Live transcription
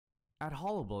At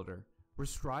HoloBuilder, we're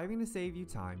striving to save you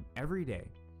time every day.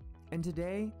 And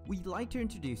today, we'd like to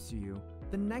introduce to you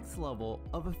the next level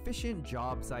of efficient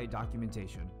job site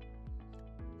documentation.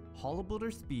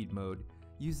 HoloBuilder SpeedMode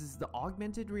uses the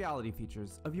augmented reality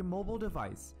features of your mobile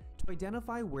device to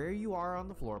identify where you are on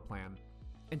the floor plan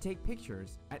and take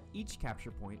pictures at each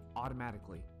capture point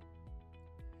automatically.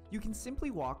 You can simply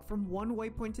walk from one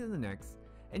waypoint to the next,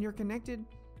 and your connected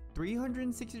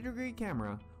 360-degree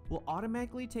camera will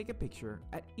automatically take a picture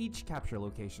at each capture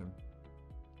location.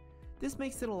 This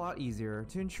makes it a lot easier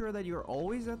to ensure that you are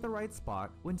always at the right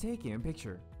spot when taking a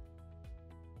picture.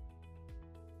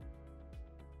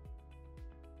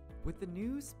 With the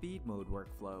new SpeedMode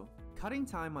workflow, cutting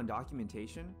time on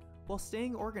documentation while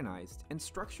staying organized and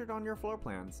structured on your floor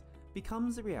plans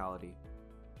becomes a reality.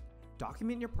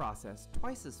 Document your process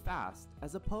twice as fast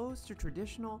as opposed to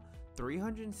traditional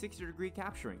 360-degree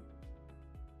capturing.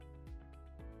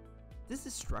 This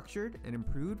is structured and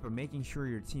improved by making sure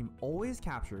your team always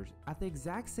captures at the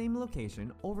exact same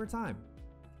location over time,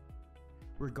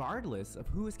 regardless of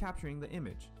who is capturing the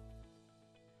image.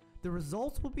 The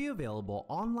results will be available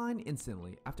online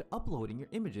instantly after uploading your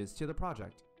images to the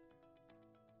project.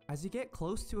 As you get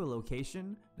close to a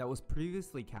location that was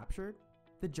previously captured,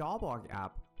 the JobWalk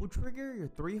app will trigger your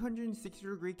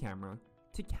 360-degree camera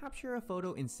to capture a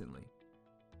photo instantly.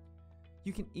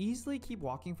 You can easily keep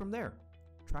walking from there,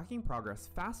 tracking progress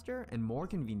faster and more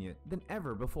convenient than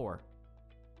ever before.